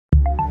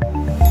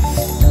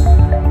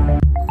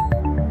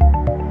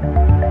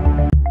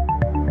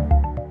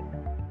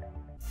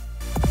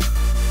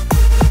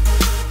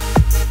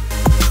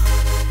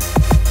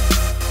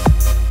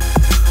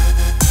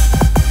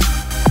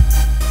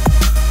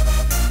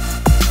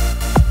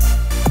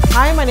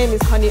Hi, my name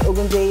is Honey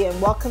Ogundeyi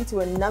and welcome to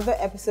another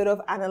episode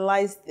of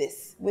Analyze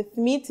This. With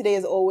me today,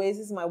 as always,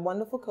 is my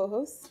wonderful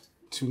co-host,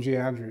 Tunji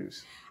and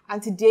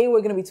and today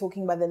we're going to be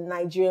talking about the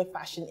Nigerian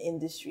fashion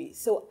industry.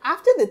 So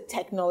after the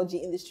technology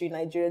industry in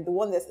Nigeria, the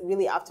one that's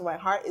really after my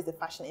heart is the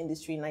fashion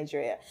industry in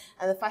Nigeria.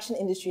 And the fashion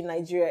industry in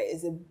Nigeria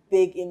is a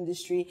big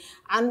industry.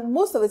 And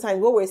most of the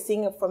time, what we're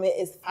seeing from it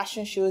is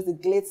fashion shows, the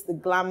glitz, the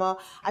glamour.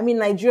 I mean,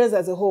 Nigerians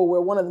as a whole,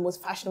 we're one of the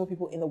most fashionable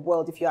people in the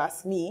world, if you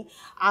ask me.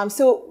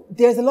 So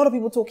there's a lot of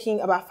people talking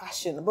about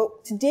fashion.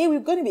 But today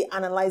we're going to be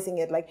analyzing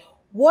it, like,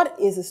 what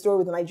is the story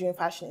with the Nigerian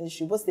fashion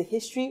industry? What's the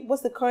history?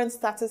 What's the current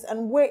status?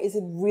 And where is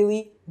it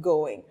really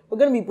going? We're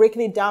going to be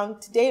breaking it down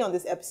today on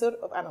this episode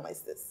of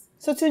Analyze This.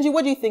 So Tunji,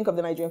 what do you think of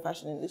the Nigerian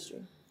fashion industry?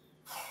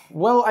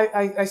 Well,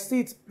 I see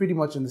it pretty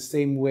much in the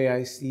same way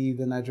I see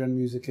the Nigerian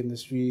music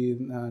industry,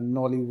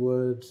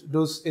 Nollywood,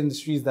 those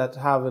industries that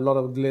have a lot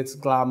of glitz,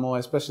 glamour,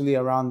 especially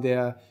around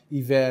their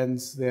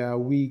events, their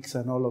weeks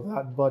and all of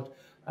that. But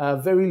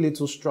very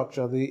little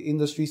structure. The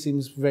industry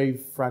seems very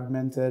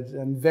fragmented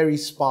and very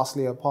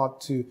sparsely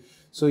apart too.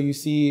 So you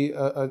see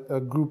a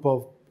group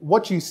of,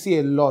 what you see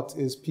a lot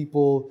is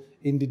people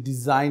in the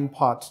design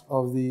part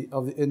of the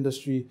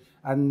industry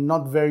and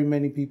not very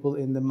many people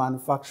in the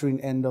manufacturing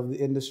end of the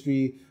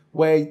industry,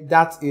 where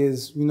that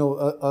is, you know,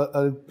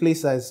 a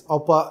place that is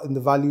upper in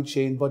the value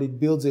chain, but it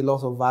builds a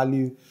lot of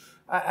value.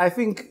 I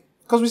think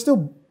because we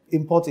still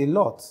import a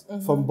lot,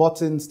 from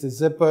buttons to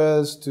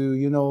zippers to,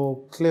 you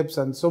know, clips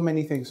and so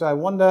many things. So I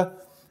wonder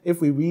if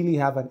we really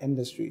have an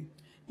industry.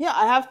 Yeah,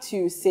 I have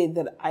to say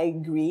that I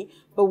agree,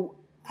 but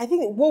I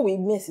think what we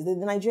miss is that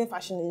the Nigerian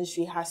fashion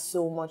industry has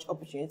so much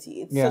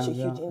opportunity. It's such a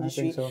huge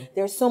industry. So.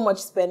 There's so much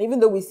spend,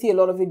 even though we see a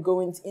lot of it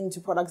going into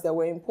products that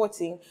we're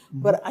importing.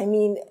 But I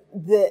mean,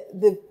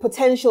 the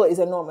potential is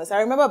enormous.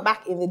 I remember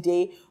back in the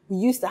day, we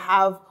used to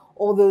have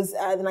all those,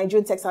 the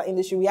Nigerian textile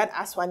industry. We had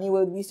S2E3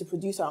 where we used to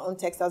produce our own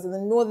textiles. In the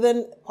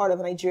northern part of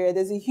Nigeria,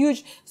 there's a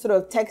huge sort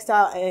of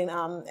textile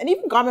and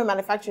even garment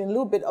manufacturing, a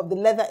little bit of the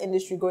leather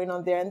industry going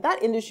on there. And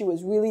that industry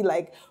was really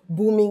like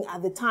booming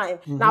at the time.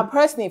 Now,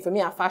 personally, for me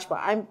at Fashpa,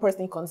 I'm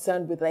personally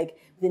concerned with like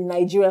the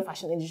Nigerian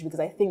fashion industry, because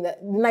I think that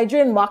the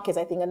Nigerian markets,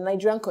 I think, and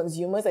Nigerian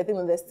consumers, I think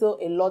that there's still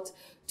a lot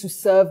to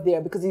serve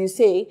there, because as you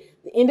say,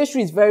 the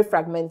industry is very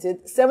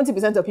fragmented.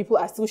 70% of people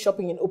are still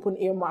shopping in open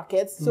air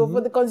markets. So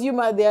for the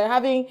consumer, they're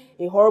having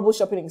a horrible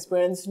shopping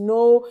experience,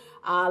 no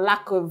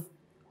lack of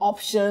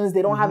options.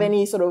 They don't have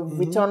any sort of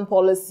return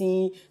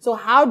policy. So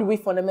how do we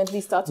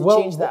fundamentally start to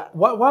change that?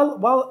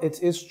 While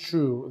it is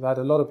true that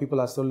a lot of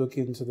people are still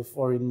looking to the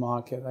foreign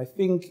market, I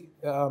think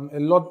a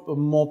lot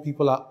more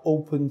people are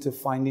open to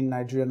finding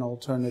Nigerian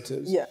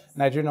alternatives. Yes.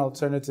 Nigerian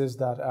alternatives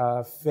that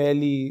are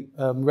fairly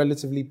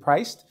relatively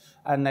priced,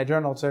 and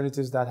Nigerian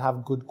alternatives that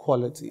have good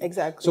quality.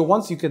 Exactly. So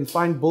once you can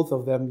find both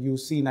of them, you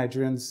see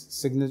Nigerians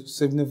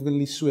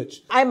significantly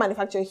switch. I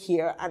manufacture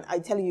here, and I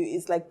tell you,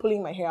 it's like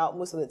pulling my hair out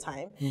most of the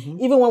time.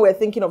 Even when we're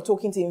thinking of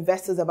talking to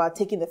investors about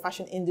taking the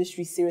fashion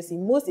industry seriously,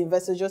 most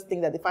investors just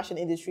think that the fashion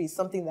industry is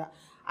something that,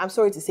 I'm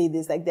sorry to say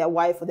this, like their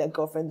wife or their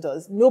girlfriend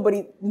does.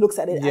 Nobody looks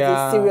at it as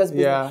a serious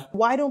business.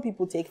 Why don't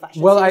people take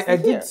fashion seriously? I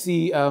did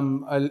see a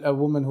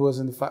woman who was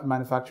in the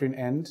manufacturing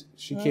end.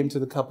 She came to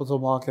the capital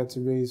market to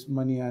raise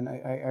money, and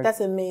that's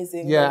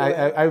amazing.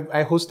 Yeah,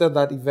 I hosted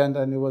that event,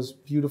 and it was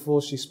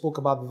beautiful. She spoke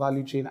about the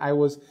value chain. I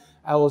was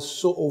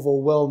so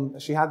overwhelmed.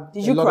 She had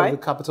a lot of the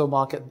capital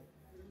market.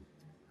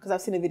 Because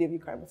I've seen a video of you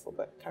crying before,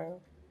 but carry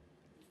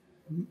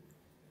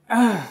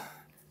on.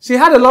 She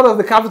had a lot of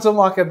the capital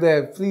market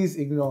there. Please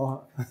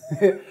ignore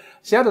her.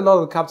 She had a lot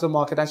of the capital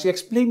market, and she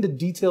explained the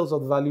details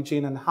of the value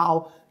chain and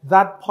how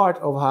that part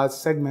of her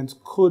segment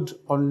could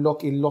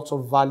unlock a lot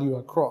of value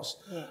across.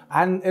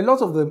 And a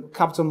lot of the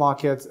capital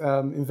market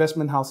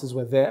investment houses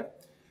were there.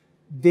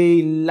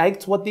 They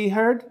liked what they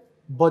heard,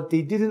 but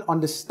they didn't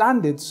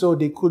understand it, so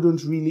they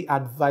couldn't really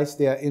advise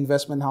their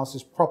investment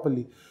houses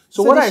properly.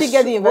 So did she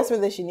get the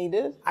investment that she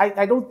needed?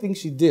 I don't think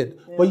she did.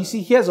 But you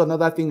see, here's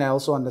another thing I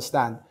also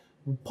understand.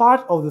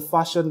 Part of the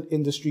fashion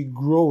industry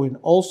growing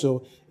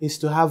also is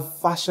to have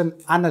fashion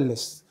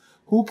analysts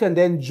who can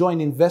then join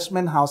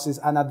investment houses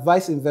and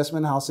advise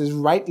investment houses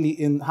rightly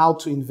in how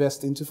to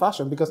invest into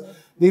fashion. Because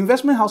the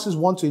investment houses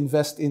want to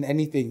invest in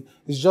anything.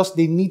 It's just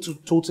they need to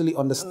totally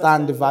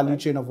understand the value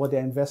chain of what they're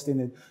investing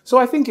in. So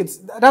I think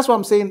that's what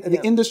I'm saying.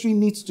 The industry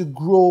needs to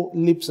grow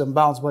leaps and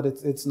bounds, but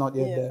it's not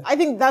yet there. I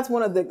think that's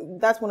one of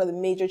the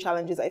major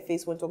challenges I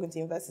face when talking to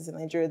investors in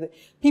Nigeria. That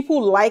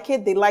people like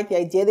it, they like the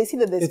idea, they see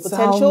that there's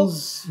potential,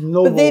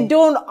 but they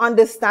don't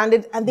understand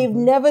it, and they've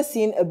never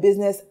seen a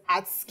business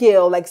at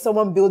scale, like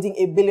someone building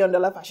 $1 billion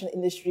fashion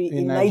industry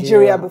in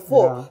Nigeria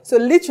before. So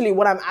literally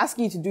what I'm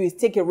asking you to do is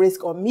take a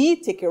risk on me,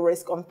 take a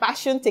risk on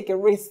fashion, take a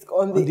risk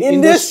on the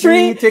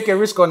industry, take a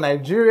risk on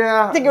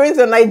Nigeria, take a risk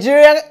on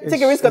Nigeria,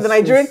 take a risk on the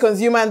Nigerian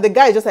consumer, and the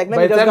guy is just like, let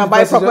me just go and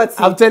buy property.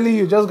 I'm telling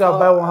you, just go and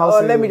buy one house.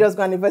 Or let me just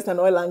go and invest in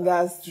oil and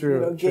gas,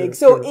 gig.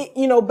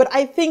 But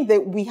I think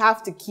that we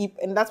have to keep,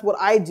 and that's what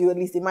I do, at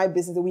least in my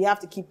business, that we have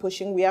to keep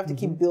pushing, we have to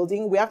keep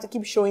building, we have to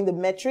keep showing the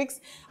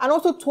metrics, and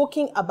also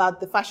talking about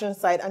the fashion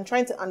side and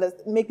trying to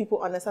make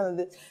people understand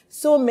that there's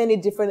so many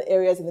different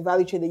areas in the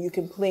value chain that you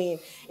can play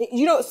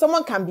in.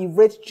 Someone can be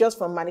rich just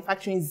from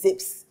manufacturing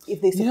zips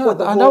if they support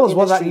the whole and that was industry.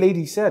 What that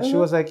lady said. She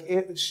was like,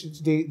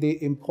 they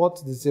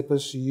import the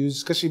zippers she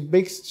uses,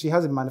 because she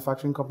has a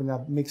manufacturing company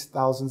that makes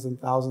thousands and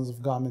thousands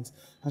of garments.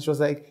 And she was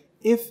like,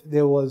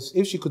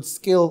 if she could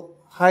scale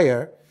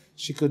higher,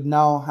 she could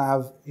now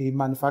have a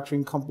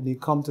manufacturing company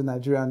come to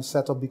Nigeria and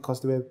set up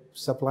because they were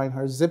supplying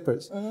her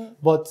zippers.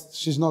 But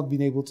she's not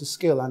been able to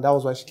scale, and that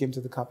was why she came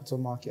to the capital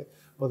market.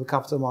 But the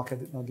capital market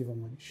did not give her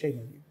money. Shame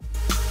on you.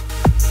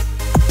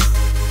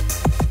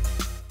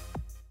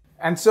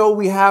 And so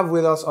we have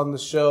with us on the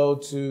show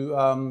to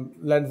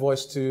lend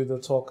voice to the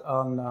talk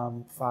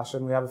on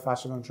fashion. We have a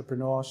fashion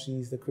entrepreneur.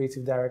 She's the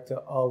creative director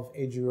of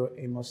Ejiro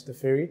Amos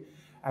Tafiri.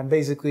 And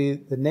basically,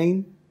 the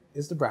name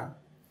is the brand.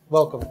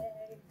 Welcome.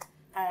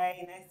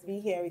 Hi, nice to be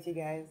here with you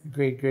guys.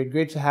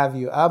 Great to have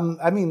you.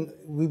 I mean,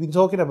 we've been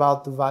talking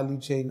about the value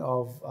chain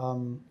of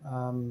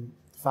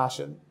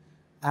fashion,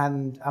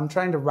 and I'm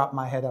trying to wrap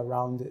my head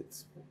around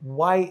it.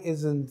 Why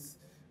isn't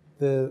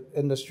the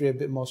industry a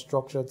bit more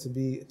structured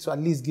to at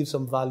least give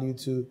some value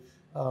to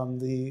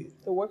the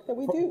work that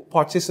we do,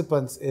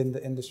 participants in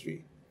the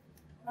industry?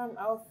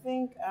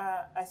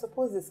 I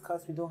suppose it's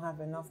because we don't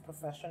have enough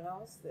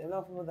professionals. There are a lot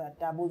of people that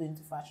dabbled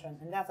into fashion,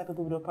 and that's like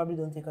people who probably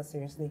don't take us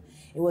seriously.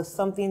 It was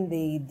something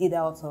they did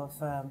out of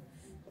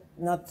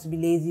not to be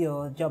lazy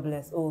or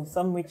jobless. Oh,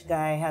 some rich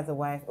guy has a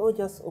wife. Oh,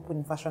 just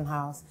open a fashion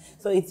house.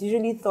 So it's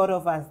usually thought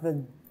of as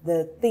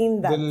the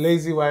thing that the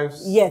lazy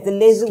wife's the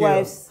lazy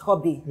wife's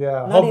hobby.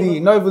 Yeah, not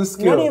even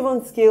skill. Not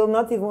even skill,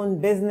 not even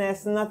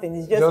business, nothing.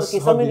 It's just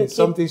okay, hobby,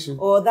 something to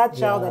keep, or that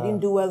child that didn't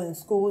do well in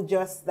school,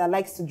 just that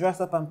likes to dress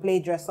up and play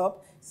dress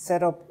up,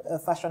 set up a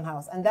fashion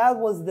house. And that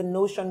was the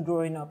notion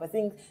growing up. I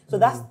think so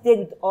that stayed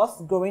with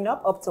us growing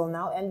up till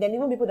now. And then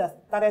even people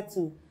that started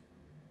to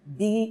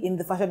be in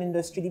the fashion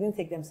industry didn't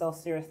take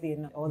themselves seriously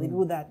enough, or the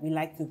people that we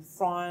like to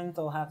front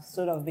or have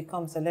sort of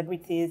become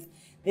celebrities.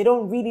 They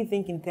don't really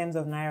think in terms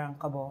of Naira and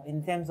Kobo,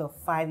 in terms of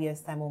 5 years'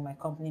 time, will my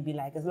company be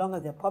like? As long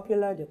as they're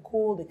popular, they're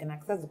cool, they can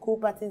access the cool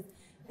parties,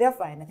 they're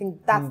fine. I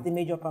think that's the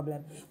major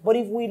problem. But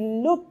if we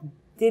look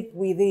deep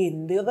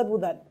within, the other people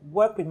that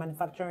work with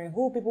manufacturing,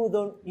 who people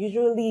don't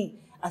usually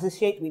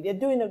associate with, they're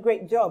doing a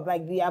great job.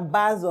 Like the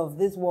Abbas of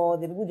this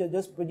world, the people who are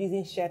just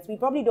producing shirts, we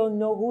probably don't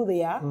know who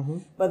they are,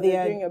 but they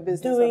are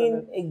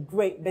doing a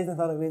great business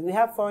out of it. We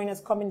have foreigners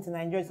coming to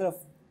Nigeria sort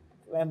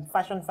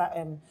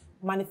of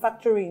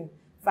manufacturing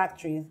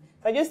factories.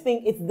 So I just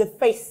think it's the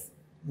face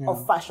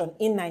of fashion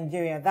in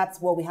Nigeria.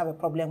 That's what we have a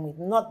problem with.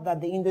 Not that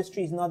the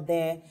industry is not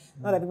there,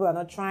 not that people are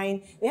not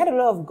trying. We had a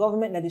lot of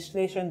government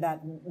legislation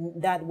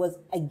that was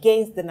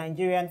against the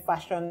Nigerian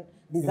fashion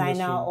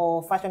designer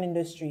or fashion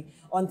industry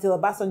until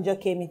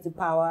Obasanjo came into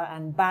power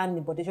and banned the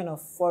importation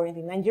of foreign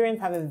things. Nigerians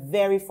have a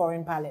very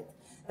foreign palate.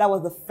 That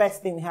was the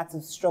first thing we had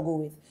to struggle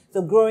with.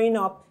 So growing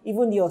up,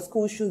 even your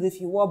school shoes, if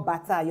you wore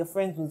bata, your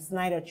friends would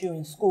snide at you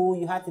in school.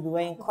 You had to be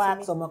wearing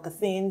claps or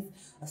moccasins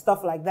and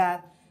stuff like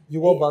that.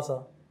 You wore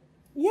bata?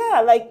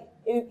 Yeah, like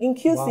in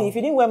QC, if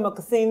you didn't wear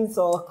moccasins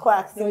or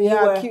claps, we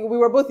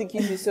were both in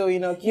QC, so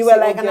QC you were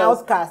like an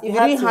outcast. If you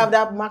didn't have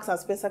that Marks and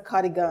Spencer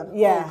cardigan,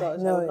 I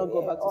would not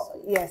go back to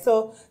school. Yeah,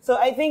 so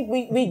I think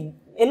we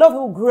a lot of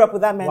people grew up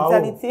with that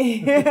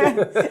mentality.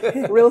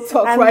 Real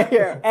talk right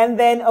here. And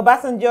then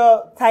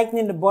Obasanjo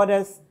tightening the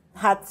borders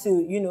had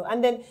to,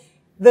 and then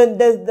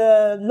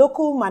the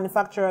local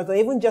manufacturers or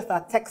even just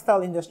our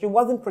textile industry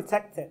wasn't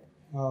protected.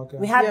 Oh, okay.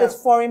 We had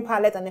this foreign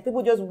palette, and the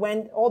people just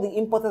went, all the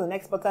importers and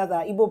exporters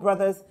are Igbo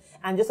brothers,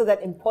 and just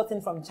started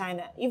importing from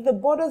China. If the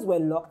borders were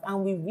locked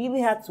and we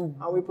really had to...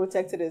 And we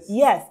protected it.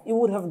 Yes, it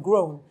would have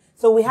grown.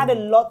 So we had a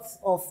lot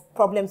of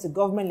problems with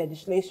government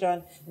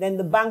legislation. Then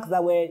the banks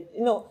that were,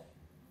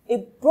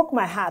 it broke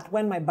my heart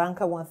when my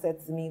banker once said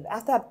to me,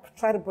 after I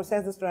tried to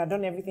process this loan, I'd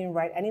done everything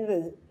right. I needed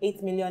an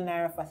 8 million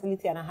naira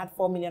facility and I had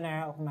 4 million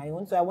naira of my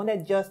own. So I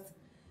wanted just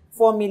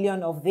 4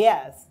 million of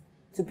theirs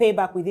to pay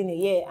back within a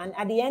year. And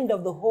at the end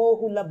of the whole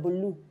hula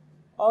baloo,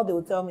 all they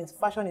would tell me is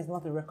fashion is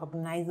not a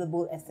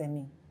recognizable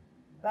SME.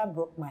 That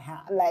broke my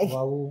heart.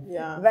 Wow.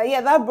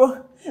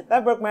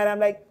 That broke my heart. I'm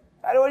like,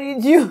 I don't want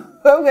you do.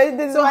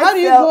 So how do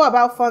you go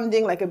about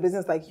funding like a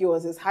business like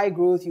yours? It's high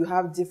growth. You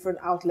have different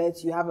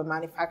outlets. You have a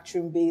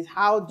manufacturing base.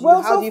 How do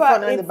you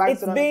fund the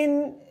banks?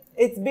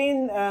 It's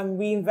been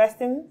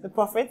reinvesting the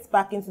profits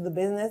back into the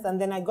business,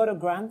 and then I got a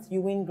grant.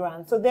 You win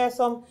grants. So there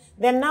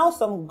are now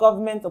some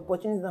government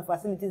opportunities and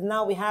facilities.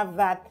 Now we have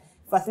that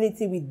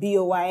facility with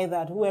BOI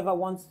that whoever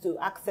wants to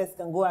access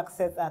can go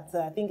access at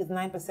I think it's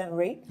 9%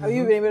 rate. Have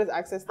you been able to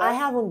access that? I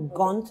haven't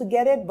gone to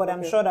get it, but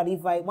I'm sure that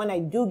when I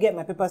do get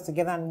my papers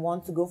together and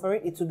want to go for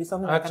it, it will be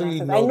something I can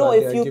access. I know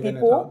a few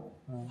people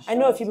I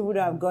know a few people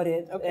that have got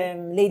it. Okay.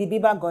 Lady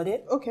Bieber got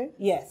it. Okay.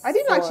 Yes. I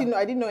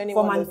didn't know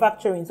anyone. For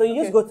manufacturing. So you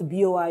just go to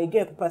BOI, you get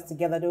your papers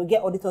together, they will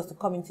get auditors to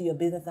come into your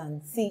business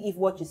and see if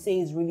what you say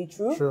is really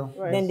true. Sure.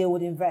 Right. Then they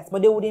would invest.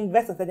 But they would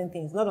invest on certain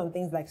things, not on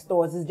things like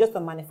stores. It's just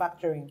on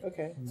manufacturing.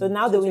 Okay. So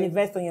now they will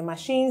invest on your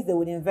machines, they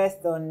would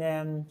invest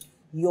on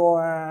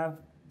your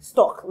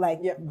stock,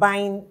 like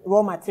buying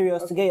raw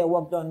materials to get your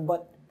work done.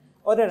 But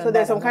other than so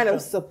there's some kind of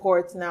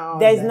support now.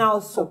 There's now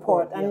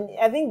support. And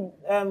I think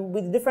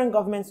with different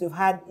governments we've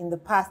had in the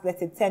past, let's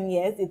say 10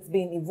 years, it's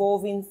been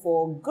evolving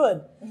for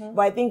good.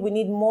 But I think we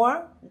need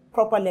more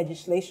proper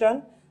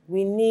legislation.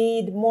 We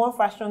need more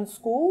fashion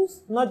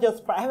schools, not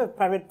just, I have a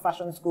private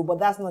fashion school, but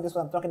that's not just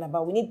what I'm talking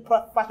about. We need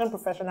fashion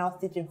professionals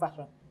teaching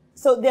fashion.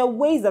 So there are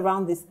ways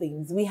around these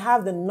things. We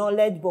have the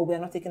knowledge, but we are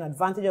not taking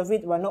advantage of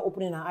it. We're not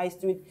opening our eyes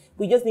to it.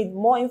 We just need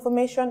more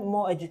information,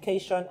 more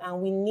education,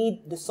 and we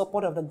need the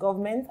support of the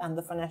government and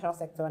the financial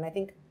sector. And I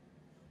think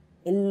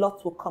a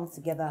lot will come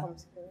together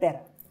better.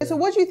 So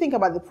what do you think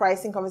about the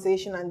pricing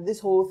conversation and this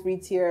whole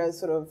three-tier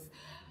sort of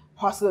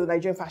hustle of the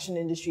Nigerian fashion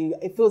industry?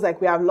 It feels like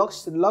we have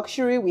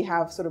luxury, we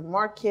have sort of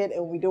market,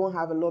 and we don't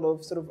have a lot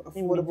of sort of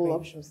affordable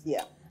options.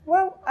 Yeah.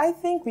 Well, I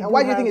think we And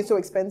why do you think it's so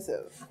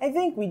expensive? I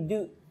think we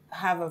do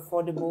have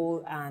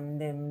affordable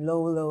and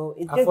low.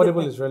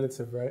 Affordable is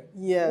relative, right?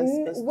 Yes.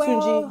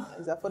 Tunji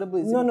is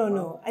affordable.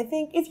 No. I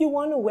think if you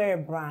want to wear a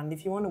brand,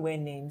 if you want to wear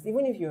names,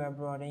 even if you're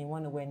abroad and you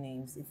want to wear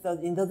names,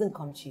 it doesn't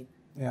come cheap.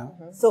 Yeah.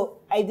 So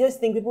I just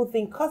think people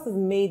think because it's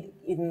made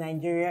in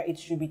Nigeria, it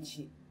should be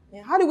cheap.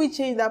 Yeah. How do we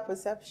change that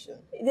perception?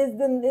 It's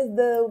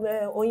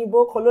the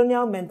Oyibo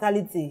colonial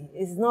mentality.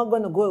 It's not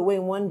going to go away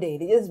in one day.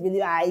 They just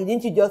believe,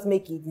 didn't you just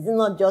make it? It's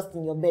not just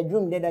in your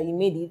bedroom there that you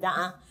made it.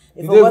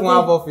 You don't even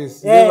have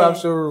office. You don't have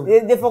showroom.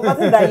 They've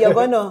forgotten that you're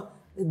going to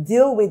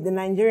deal with the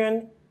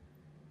Nigerian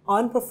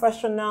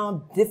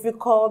unprofessional,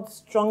 difficult,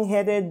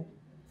 strong-headed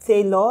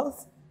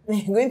tailors.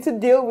 You're going to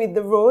deal with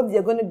the roads.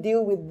 You're going to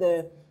deal with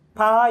the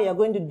power. You're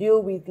going to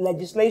deal with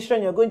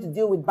legislation. You're going to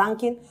deal with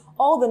banking.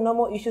 All the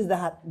normal issues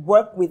that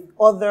work with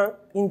other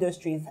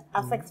industries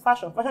affects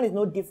fashion. Fashion is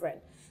no different.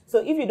 So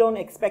if you don't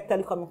expect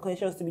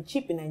telecommunications to be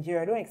cheap in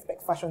Nigeria, don't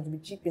expect fashion to be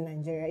cheap in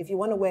Nigeria. If you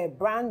want to wear a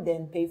brand,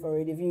 then pay for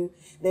it.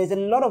 There's a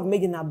lot of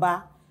made in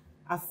Aba,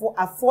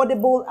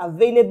 affordable,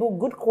 available,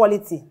 good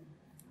quality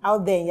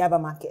out there in Yaba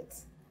market,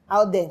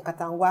 out there in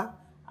Katangwa,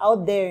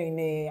 out there in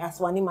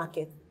Aswani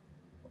market.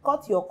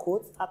 Cut your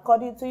coat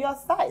according to your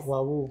size.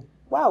 Wow.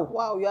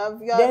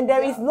 Then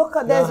there is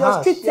local. There's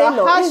your street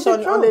tailor. Harsh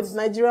on the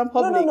Nigerian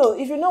public. No.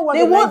 If you know what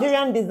the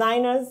Nigerian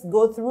designers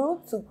go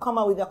through to come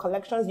out with their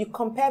collections, you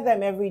compare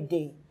them every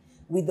day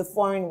with the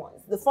foreign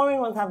ones. The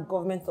foreign ones have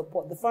government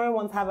support. The foreign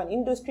ones have an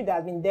industry that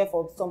has been there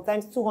for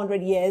sometimes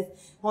 200 years,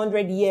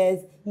 100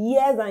 years,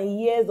 years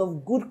and years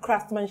of good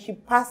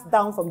craftsmanship passed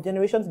down from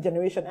generation to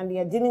generation. And they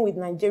are dealing with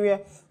Nigeria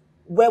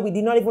where we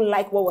did not even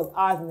like what was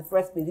ours in the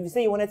first place. If you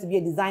say you wanted to be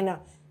a designer,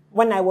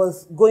 when I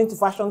was going to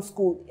fashion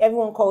school,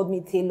 everyone called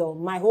me tailor.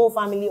 My whole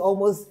family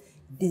almost,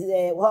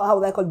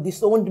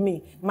 disowned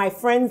me. My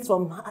friends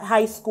from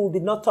high school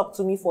did not talk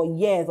to me for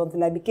years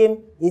until I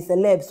became a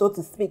celeb, so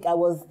to speak. I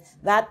was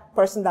that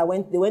person that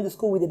they went to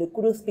school with, they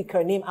couldn't speak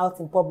her name out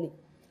in public.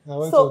 I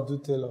went to do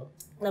tailor.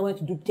 I went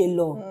to do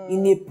tailor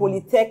in a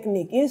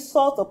polytechnic.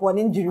 Insult upon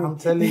injury. I'm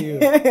telling you. You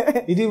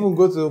didn't even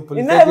go to polytechnic.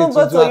 You not even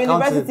go to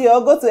university or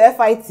go to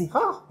FIT.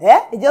 Huh?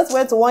 Yeah? He just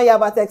went to one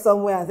Yaba Tech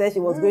somewhere and said she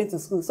was going to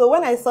school. So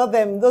when I saw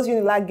them, those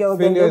Unilag girls,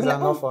 failures are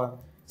not fun.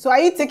 So are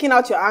you taking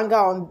out your anger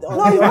on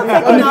no, you're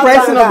not on the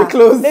pricing of the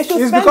clothes? They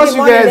should it's spend because the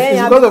money.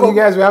 It's because of you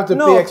guys we have to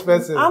pay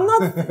expensive. I'm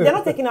not. They're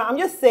not taking out. I'm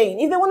just saying,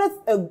 if they wanted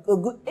a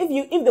good,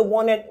 if they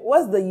wanted,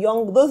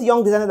 those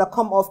young designers that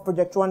come off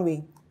Project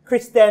Runway,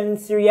 Christian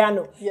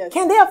Siriano,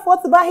 can they afford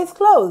to buy his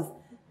clothes?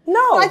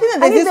 No. I think that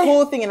there's this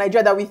whole thing in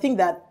Nigeria that we think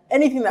that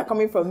anything that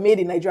coming from made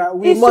in Nigeria,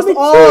 we must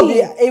all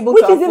be able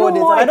to afford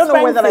it. I don't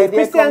know where that idea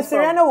comes from. Christian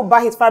Siriano will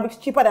buy his fabrics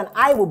cheaper than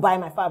I will buy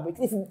my fabrics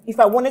if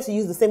I wanted to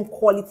use the same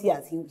quality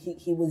as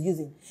he was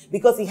using.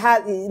 Because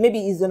maybe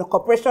he's in a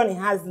corporation, he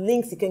has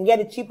links, he can get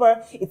it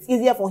cheaper, it's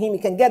easier for him, he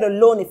can get a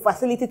loan, a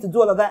facility to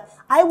do all of that.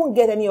 I won't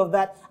get any of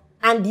that.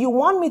 And you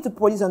want me to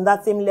produce on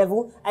that same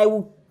level, I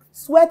will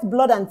sweat,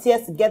 blood and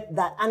tears to get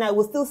that, and I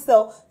will still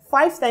sell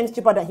 5 times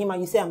cheaper than him,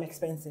 and you say I'm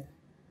expensive.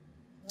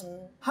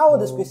 How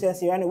old is Christian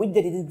Siriano? Which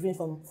day did he graduate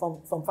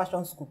from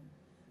fashion school?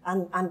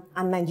 And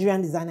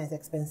Nigerian designer is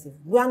expensive.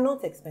 We are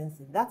not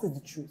expensive. That is the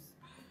truth.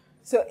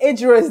 So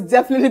Ejiro has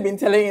definitely been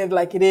telling it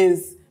like it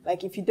is.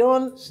 Like if you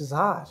don't... She's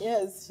harsh.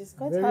 Yes, she's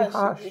quite Very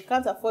harsh. You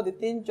can't afford the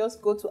thing,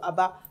 just go to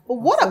Aba. But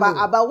what about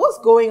Aba? What's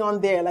going on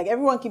there? Like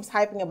everyone keeps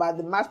hyping about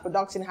the mass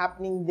production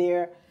happening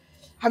there.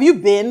 Have you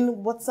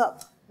been? What's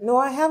up? No,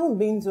 I haven't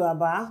been to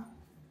Aba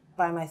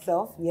by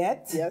myself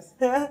yet. Yes.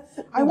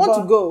 I want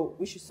to go.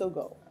 We should still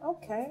go.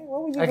 Okay.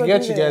 What would you I can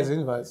get you guys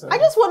invites. I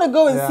just want to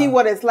go and see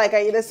what it's like.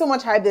 There's so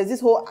much hype. There's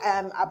this whole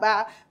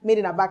Aba Made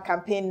in Aba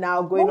campaign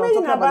now going on.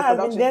 Talking about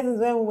the production. Made in Aba has been there since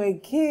when we were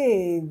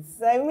kids.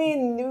 I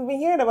mean, we've been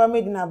hearing about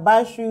Made in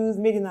Aba shoes,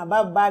 Made in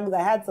Aba bags.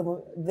 I had some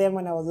of them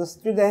when I was a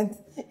student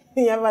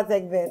Yaba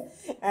Tech then.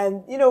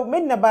 And, you know,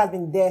 made in Aba has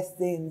been there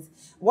since.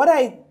 What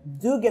I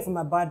do get from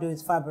Aba though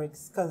is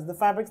fabrics, because the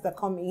fabrics that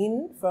come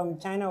in from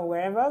China or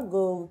wherever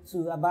go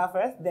to Aba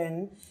first,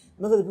 then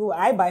most of the people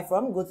I buy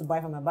from go to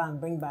buy from Aba and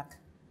bring back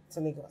to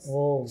Lagos.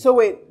 Oh. So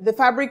wait, the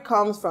fabric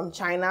comes from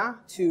China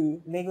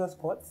to Lagos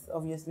ports,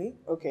 obviously.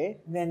 Okay.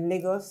 Then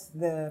Lagos,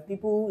 the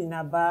people in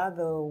Aba,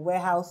 the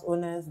warehouse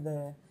owners,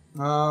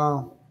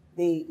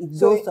 it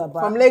goes to Aba.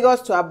 From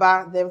Lagos to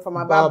Aba, then from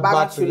Aba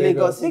back to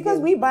Lagos. Because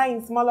we buy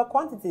in smaller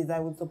quantities, I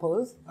would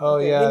suppose. Oh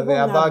yeah, the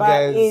Aba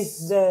guys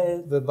is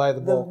they buy the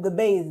bulk. The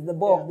base, the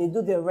bulk. Yeah. They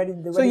do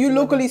the So you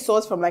locally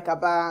source from like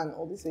Aba and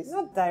all these places?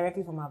 Not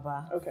directly from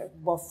Aba. Okay.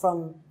 But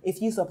from a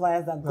few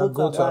suppliers that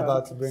go to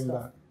Aba to bring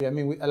stuff. back. Yeah, I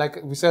mean,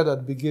 like we said at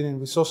the beginning,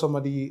 we saw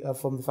somebody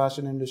from the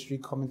fashion industry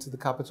come into the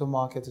capital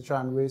market to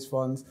try and raise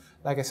funds.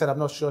 Like I said, I'm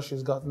not sure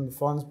she's gotten the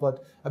funds,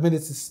 but I mean,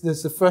 it's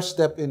the first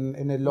step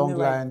in a long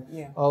line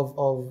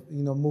of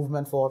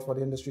movement forward for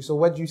the industry. So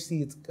where do you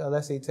see it,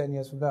 let's say 10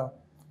 years from now?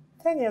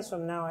 10 years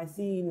from now, I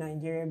see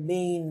Nigeria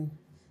being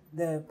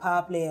the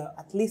power player,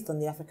 at least on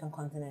the African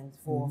continent,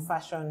 for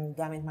fashion,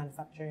 garment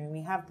manufacturing.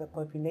 We have the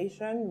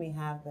population, we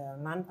have the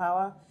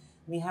manpower,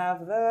 we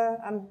have the,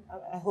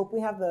 I hope we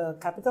have the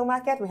capital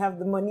market, we have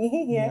the money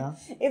here. Yeah.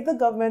 If the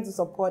government will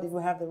support, if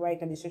we have the right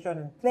legislation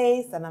in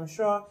place, and I'm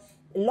sure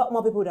a lot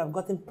more people would have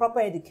gotten proper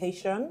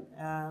education,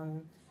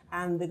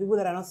 and the people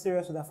that are not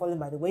serious would have fallen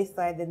by the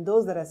wayside, then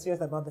those that are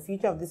serious about the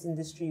future of this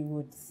industry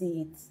would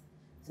see it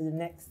to the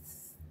next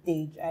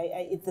stage.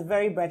 It's a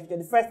very bright future.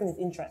 The first thing is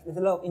interest. There's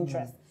a lot of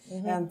interest.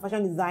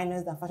 Fashion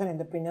designers and fashion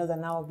entrepreneurs are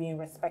now being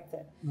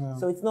respected. Yeah.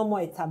 So it's no more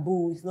a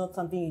taboo. It's not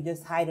something you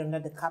just hide under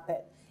the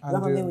carpet. It's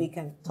not something we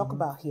can talk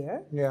about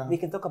here. Yeah. We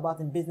can talk about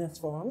in business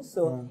forums.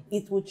 So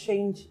it will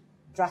change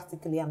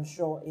drastically, I'm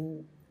sure,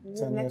 in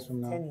 10 years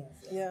from now. 10 years.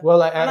 Yeah.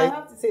 Well, I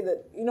have to say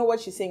that, you know, what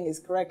she's saying is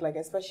correct, like,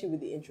 especially with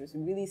the interest.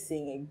 We're really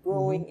seeing a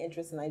growing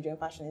interest in the Nigerian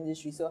fashion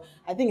industry. So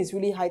I think it's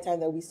really high time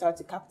that we start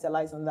to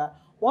capitalize on that.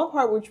 One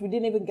part which we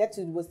didn't even get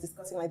to was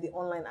discussing like the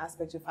online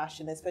aspect of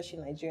fashion, especially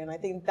in Nigeria. And I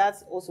think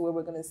that's also where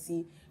we're going to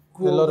see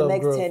grow the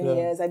next 10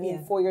 years. I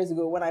mean, 4 years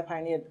ago when I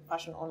pioneered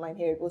fashion online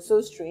here, it was so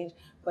strange.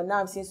 But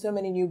now I'm seeing so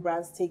many new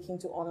brands taking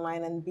to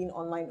online and being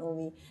online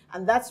only.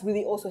 And that's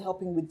really also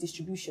helping with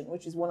distribution,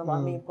 which is one of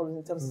our main problems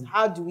in terms of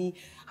how do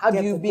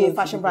you be a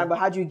fashion brand, but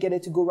how do you get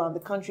it to go around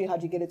the country? How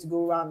do you get it to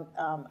go around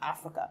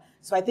Africa?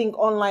 So I think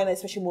online,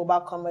 especially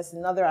mobile commerce, is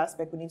another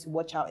aspect we need to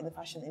watch out in the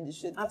fashion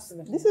industry.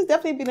 Absolutely. This has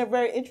definitely been a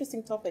very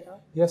interesting topic, huh?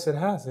 Yes, it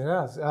has. It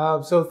has.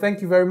 So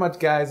thank you very much,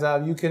 guys.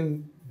 You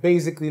can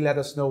basically let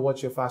us know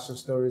what your fashion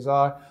stories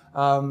are.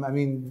 I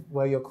mean,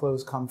 where your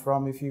clothes come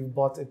from. If you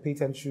bought a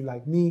patent shoe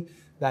like me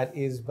that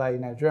is by a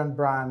Nigerian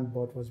brand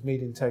but was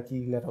made in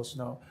Turkey, let us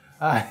know.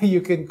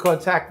 You can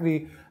contact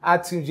me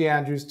at Tunji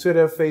Andrews,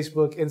 Twitter,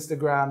 Facebook,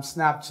 Instagram,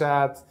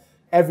 Snapchat,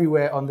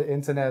 everywhere on the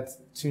internet,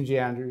 Tunji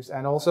Andrews.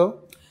 And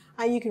also?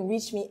 And you can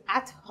reach me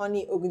at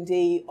Honey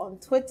Ogundeyi on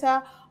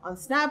Twitter, on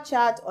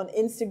Snapchat, on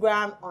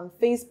Instagram, on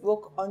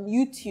Facebook, on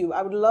YouTube.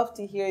 I would love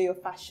to hear your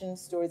fashion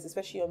stories,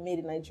 especially your made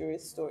in Nigeria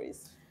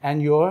stories.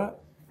 And your?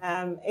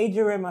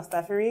 Ejiro Amos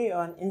Tafiri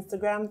on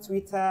Instagram,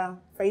 Twitter,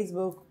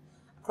 Facebook,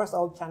 across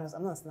all channels.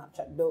 I'm not on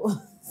Snapchat though.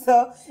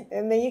 So,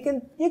 and then you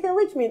can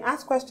reach me and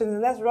ask questions,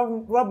 and let's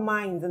rub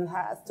minds and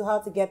as to how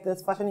to get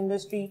this fashion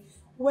industry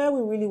where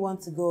we really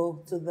want to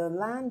go, to the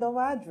land of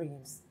our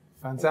dreams.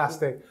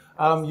 Fantastic.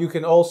 You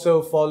can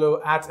also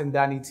follow at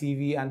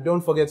NdaniTV, and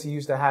don't forget to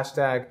use the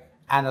hashtag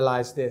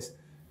Analyse This.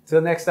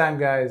 Till next time,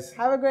 guys.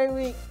 Have a great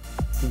week.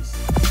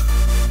 Peace.